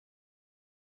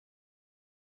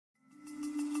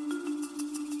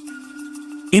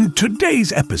In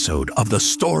today's episode of The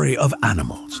Story of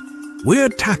Animals, we're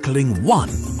tackling one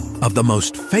of the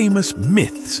most famous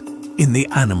myths in the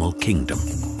animal kingdom.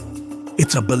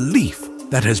 It's a belief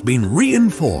that has been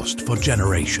reinforced for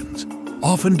generations,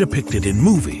 often depicted in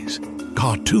movies,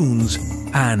 cartoons,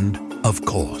 and, of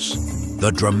course,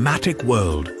 the dramatic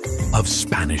world of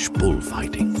Spanish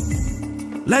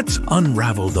bullfighting. Let's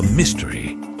unravel the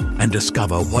mystery and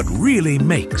discover what really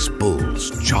makes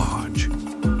bulls charge.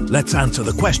 Let's answer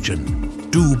the question,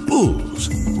 do bulls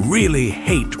really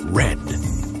hate red?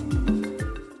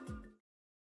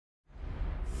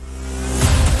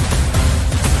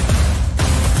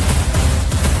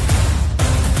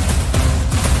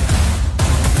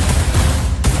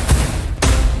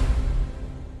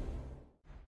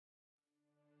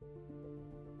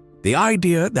 The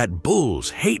idea that bulls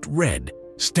hate red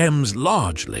stems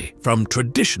largely from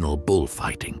traditional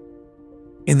bullfighting.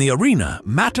 In the arena,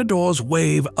 matadors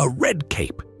wave a red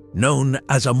cape known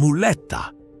as a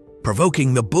muleta,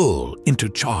 provoking the bull into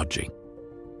charging.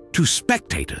 To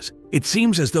spectators, it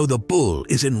seems as though the bull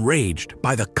is enraged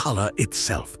by the color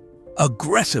itself,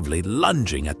 aggressively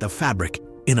lunging at the fabric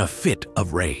in a fit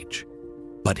of rage.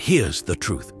 But here's the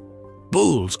truth.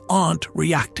 Bulls aren't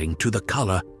reacting to the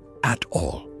color at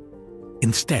all.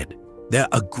 Instead, their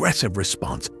aggressive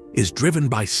response is driven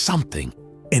by something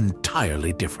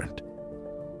entirely different.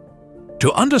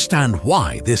 To understand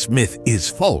why this myth is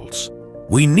false,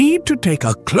 we need to take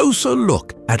a closer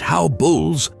look at how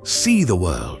bulls see the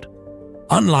world.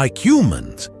 Unlike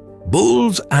humans,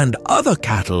 bulls and other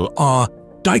cattle are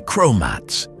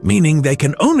dichromats, meaning they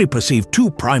can only perceive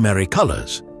two primary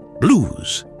colors,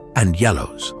 blues and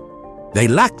yellows. They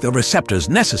lack the receptors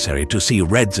necessary to see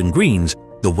reds and greens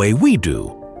the way we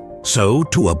do. So,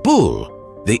 to a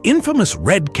bull, the infamous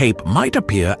red cape might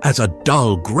appear as a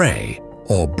dull gray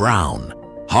or brown,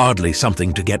 hardly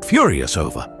something to get furious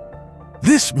over.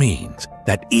 This means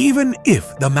that even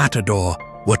if the matador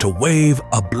were to wave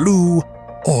a blue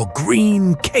or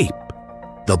green cape,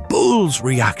 the bull's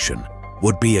reaction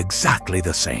would be exactly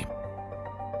the same.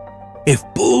 If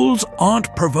bulls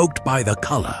aren't provoked by the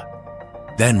color,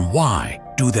 then why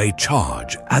do they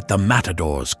charge at the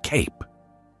matador's cape?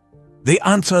 The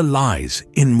answer lies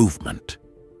in movement.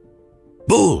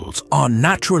 Bulls are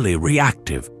naturally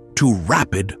reactive to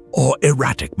rapid or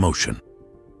erratic motion.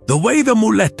 The way the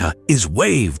muleta is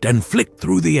waved and flicked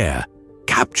through the air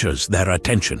captures their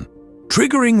attention,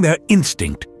 triggering their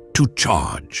instinct to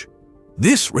charge.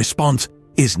 This response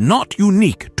is not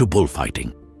unique to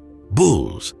bullfighting.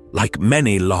 Bulls, like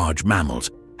many large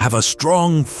mammals, have a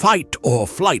strong fight or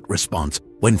flight response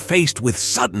when faced with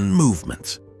sudden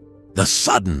movements. The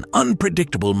sudden,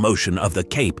 unpredictable motion of the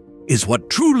cape is what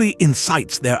truly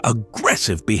incites their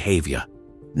aggressive behavior,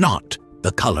 not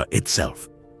the color itself.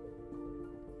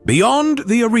 Beyond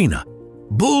the arena,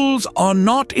 bulls are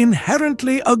not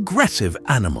inherently aggressive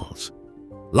animals.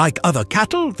 Like other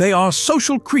cattle, they are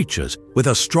social creatures with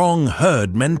a strong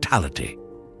herd mentality.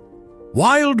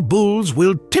 Wild bulls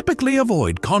will typically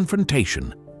avoid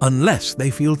confrontation unless they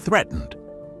feel threatened.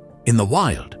 In the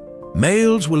wild,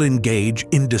 males will engage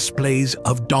in displays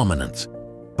of dominance,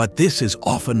 but this is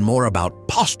often more about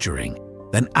posturing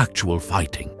than actual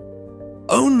fighting.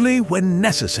 Only when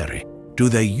necessary do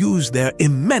they use their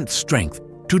immense strength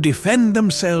to defend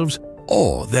themselves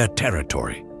or their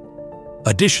territory.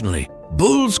 Additionally,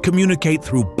 bulls communicate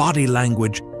through body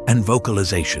language and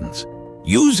vocalizations,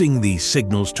 using these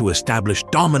signals to establish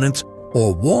dominance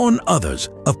or warn others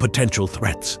of potential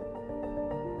threats.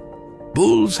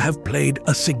 Bulls have played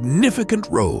a significant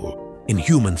role in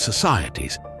human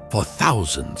societies for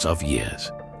thousands of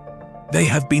years. They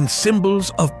have been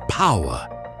symbols of power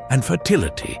and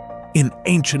fertility in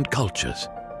ancient cultures,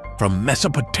 from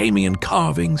Mesopotamian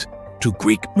carvings to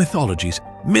Greek mythology's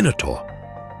Minotaur.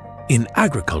 In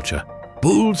agriculture,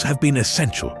 bulls have been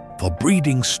essential for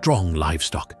breeding strong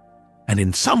livestock, and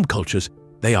in some cultures,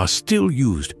 they are still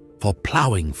used for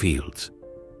plowing fields.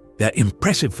 Their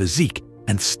impressive physique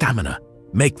and stamina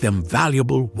make them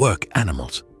valuable work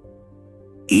animals.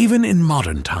 Even in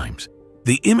modern times,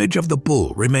 the image of the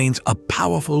bull remains a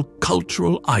powerful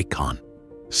cultural icon,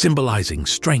 symbolizing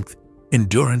strength,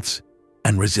 endurance,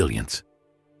 and resilience.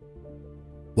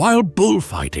 While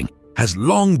bullfighting has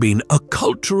long been a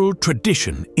cultural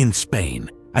tradition in Spain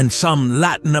and some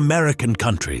Latin American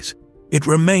countries, it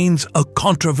remains a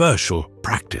controversial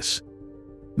practice.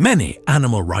 Many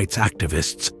animal rights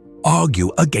activists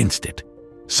argue against it,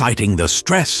 citing the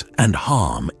stress and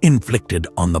harm inflicted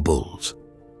on the bulls.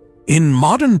 In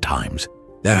modern times,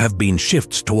 there have been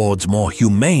shifts towards more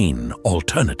humane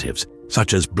alternatives,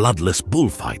 such as bloodless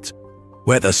bullfights,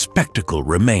 where the spectacle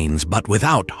remains but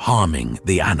without harming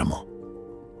the animal.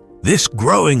 This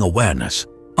growing awareness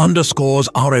underscores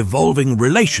our evolving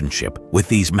relationship with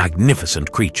these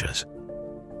magnificent creatures.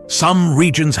 Some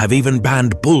regions have even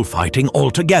banned bullfighting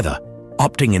altogether,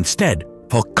 opting instead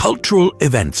for cultural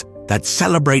events that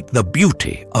celebrate the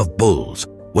beauty of bulls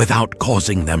without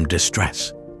causing them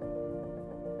distress.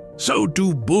 So,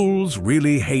 do bulls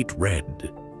really hate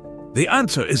red? The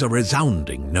answer is a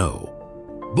resounding no.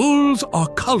 Bulls are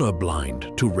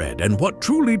colorblind to red, and what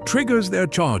truly triggers their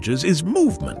charges is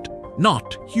movement,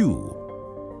 not hue.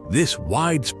 This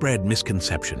widespread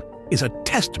misconception is a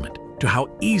testament to how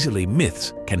easily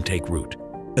myths can take root,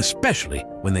 especially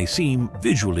when they seem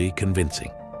visually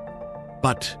convincing.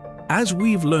 But as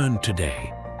we've learned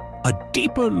today, a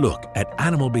deeper look at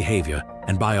animal behavior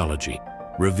and biology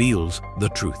reveals the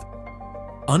truth.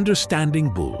 Understanding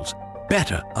bulls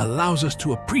better allows us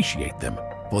to appreciate them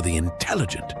for the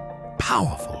intelligent,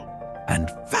 powerful, and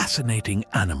fascinating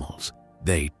animals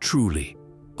they truly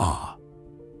are.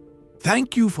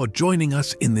 Thank you for joining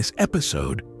us in this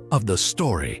episode of The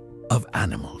Story of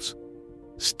Animals.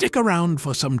 Stick around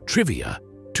for some trivia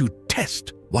to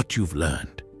test what you've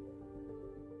learned.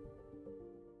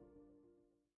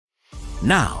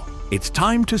 Now, it's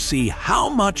time to see how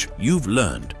much you've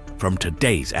learned from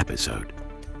today's episode.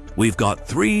 We've got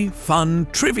 3 fun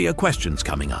trivia questions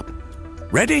coming up.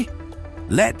 Ready?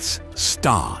 Let's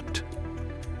start.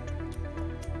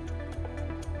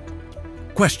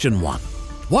 Question 1.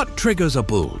 What triggers a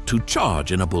bull to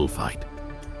charge in a bullfight?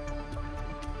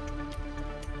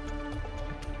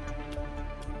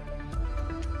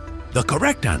 The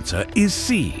correct answer is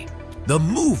C, the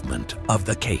movement of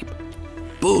the cape.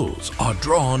 Bulls are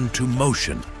drawn to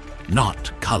motion,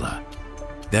 not color.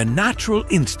 Their natural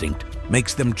instinct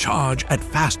makes them charge at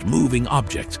fast-moving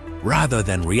objects rather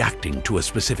than reacting to a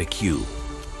specific hue.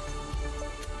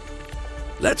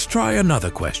 Let's try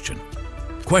another question.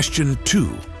 Question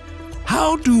 2.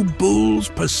 How do bulls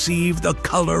perceive the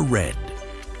color red?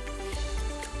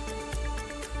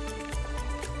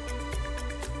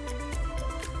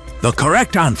 The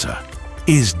correct answer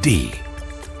is D,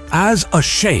 as a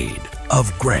shade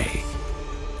of gray.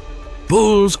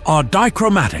 Bulls are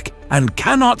dichromatic and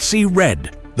cannot see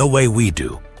red the way we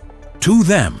do. To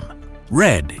them,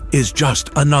 red is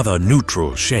just another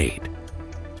neutral shade.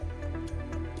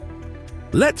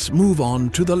 Let's move on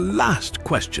to the last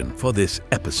question for this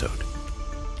episode.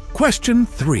 Question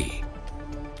 3.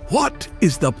 What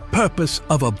is the purpose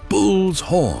of a bull's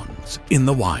horns in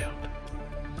the wild?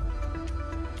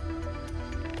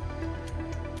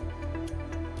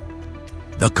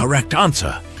 The correct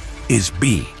answer is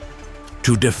B,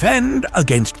 to defend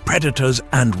against predators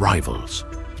and rivals.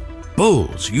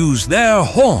 Bulls use their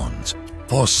horns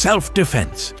for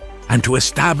self-defense and to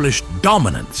establish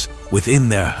dominance within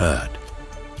their herd.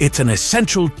 It's an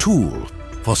essential tool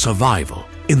for survival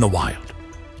in the wild.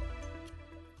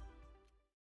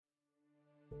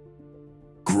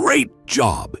 Great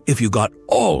job if you got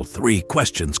all 3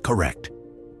 questions correct.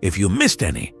 If you missed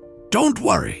any, don't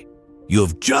worry.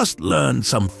 You've just learned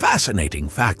some fascinating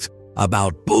facts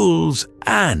about bulls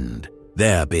and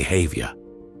their behavior.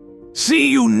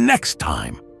 See you next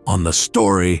time on The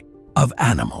Story of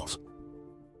Animals.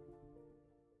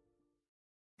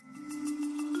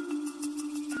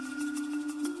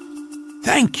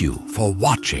 Thank you for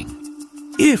watching.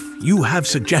 If you have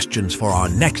suggestions for our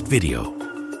next video,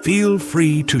 feel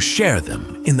free to share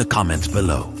them in the comments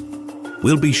below.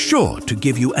 We'll be sure to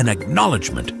give you an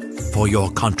acknowledgement for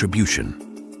your contribution.